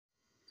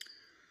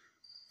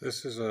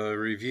This is a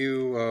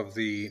review of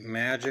the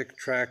Majic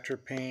tractor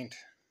paint,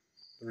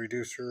 the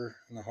reducer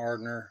and the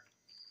hardener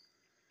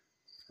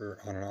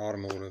on an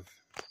automotive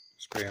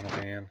spray on a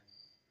van.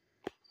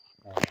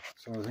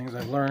 Some of the things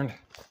I've learned.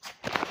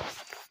 I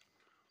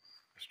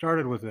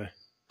started with a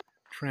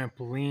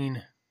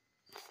trampoline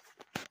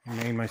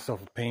and made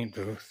myself a paint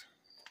booth.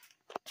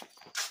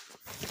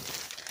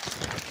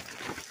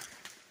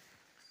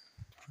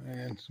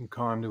 And some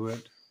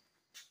conduit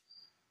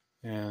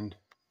and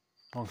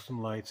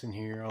some lights in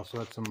here. Also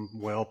had some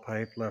well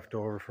pipe left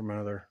over from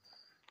another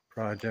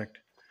project.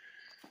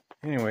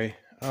 Anyway,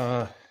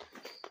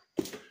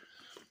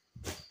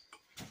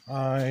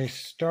 I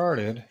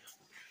started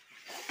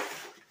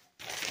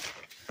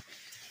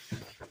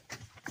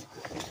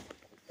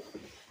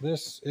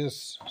this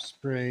is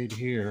sprayed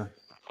here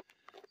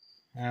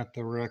at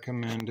the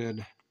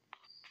recommended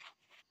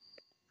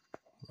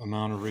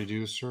amount of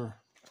reducer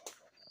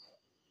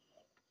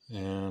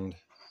and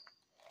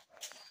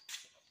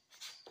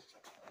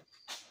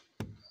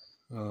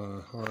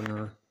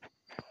hardener.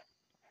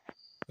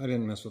 I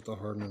didn't mess with the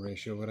hardener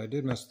ratio, but I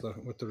did mess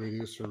with the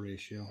reducer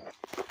ratio.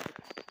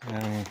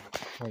 And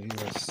what you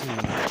will see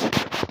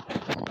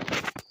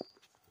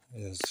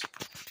is,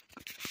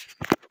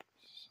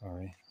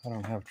 sorry, I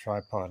don't have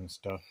tripod and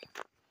stuff.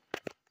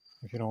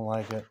 If you don't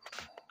like it,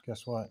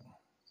 guess what?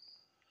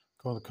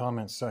 Go to the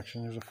comments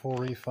section. There's a full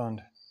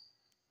refund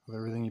of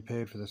everything you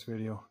paid for this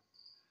video.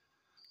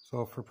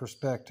 So for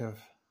perspective,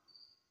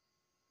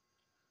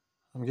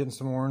 I'm getting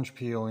some orange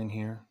peel in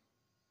here,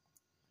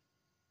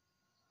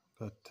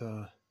 but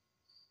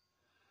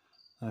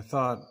I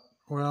thought,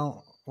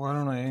 well, why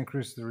don't I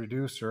increase the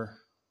reducer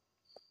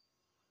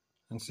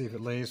and see if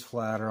it lays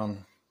flatter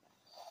on.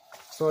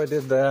 So I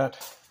did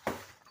that,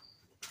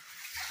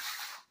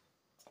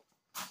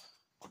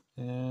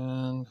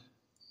 and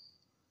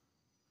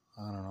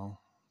I don't know,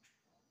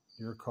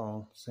 your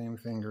call, same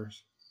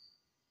fingers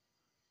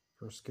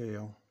for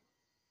scale.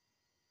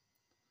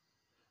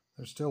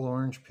 There's still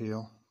orange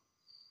peel.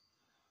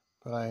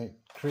 But I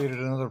created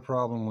another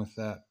problem with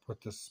that,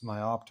 with this,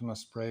 my Optima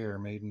sprayer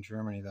made in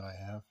Germany that I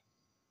have.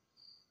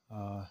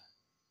 As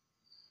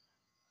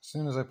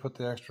soon as I put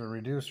the extra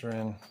reducer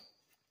in,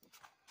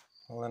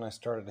 well, then I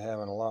started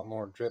having a lot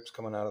more drips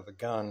coming out of the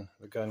gun.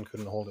 The gun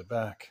couldn't hold it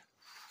back.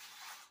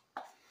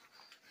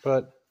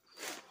 But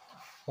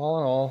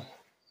all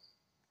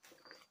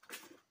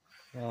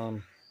in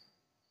all,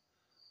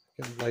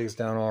 it lays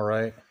down all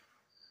right.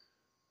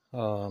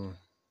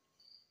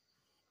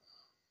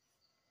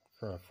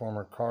 For a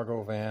former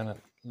cargo van, it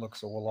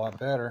looks a lot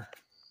better,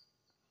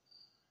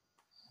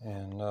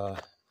 and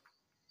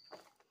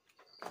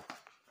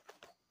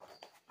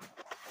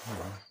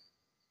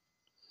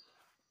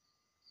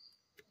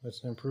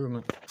it's an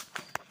improvement.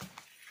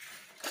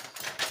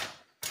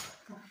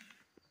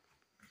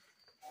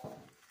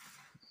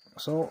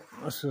 So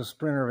this is a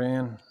Sprinter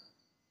van,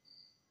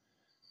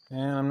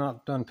 and I'm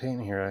not done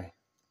painting here. I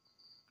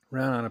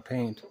ran out of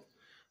paint.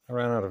 I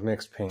ran out of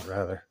mixed paint,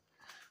 rather.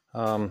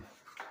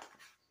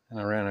 And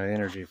I ran out of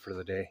energy for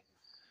the day.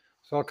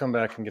 So I'll come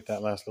back and get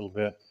that last little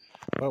bit.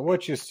 But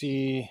what you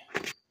see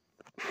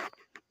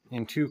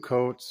in two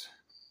coats,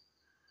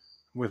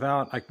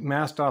 I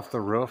masked off the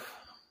roof.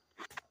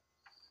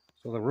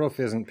 So the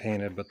roof isn't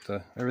painted, but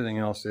everything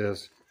else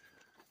is.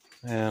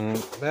 And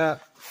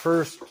that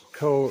first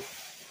coat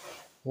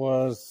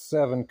was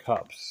 7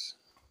 cups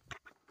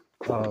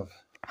of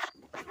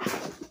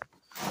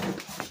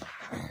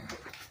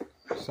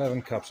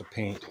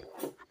paint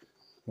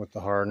with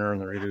the hardener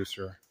and the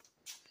reducer.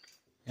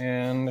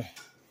 And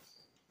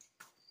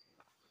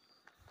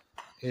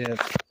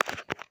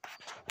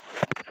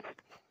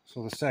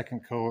so the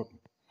second coat,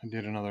 I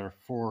did another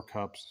 4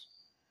 cups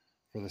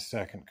for the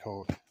second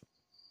coat.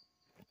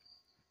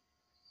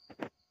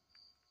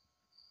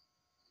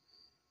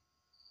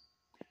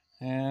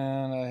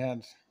 And I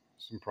had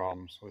some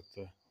problems with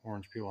the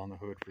orange peel on the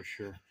hood for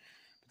sure.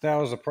 But that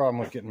was a problem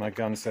with getting my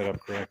gun set up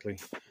correctly.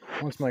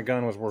 Once my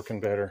gun was working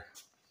better,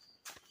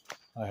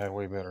 I had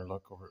way better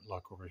luck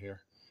over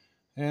here.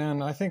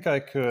 And I think I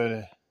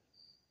could,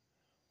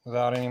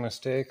 without any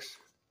mistakes,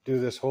 do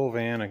this whole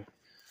van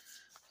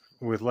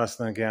with less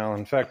than a gallon.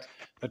 In fact,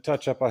 the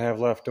touch-up I have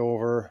left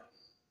over,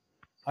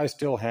 I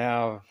still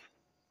have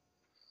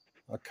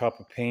a cup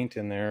of paint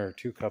in there, or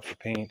 2 cups of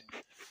paint.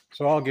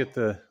 So I'll get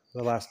the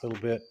last little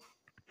bit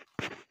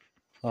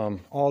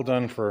all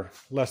done for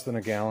less than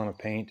a gallon of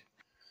paint.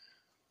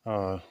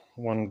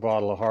 1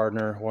 bottle of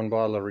hardener, 1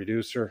 bottle of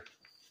reducer,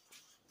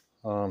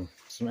 some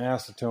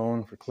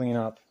acetone for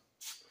cleanup,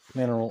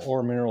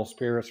 mineral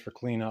spirits for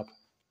cleanup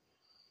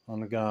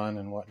on the gun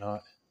and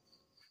whatnot.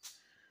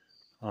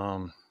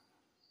 I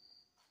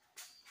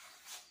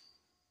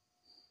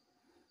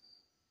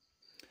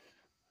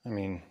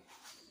mean,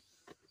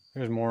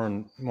 there's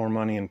more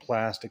money in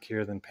plastic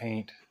here than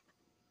paint,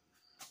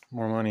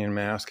 more money in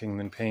masking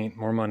than paint,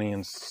 more money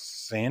in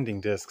sanding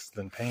discs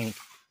than paint.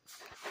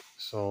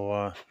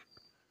 So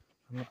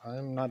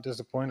I'm not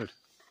disappointed.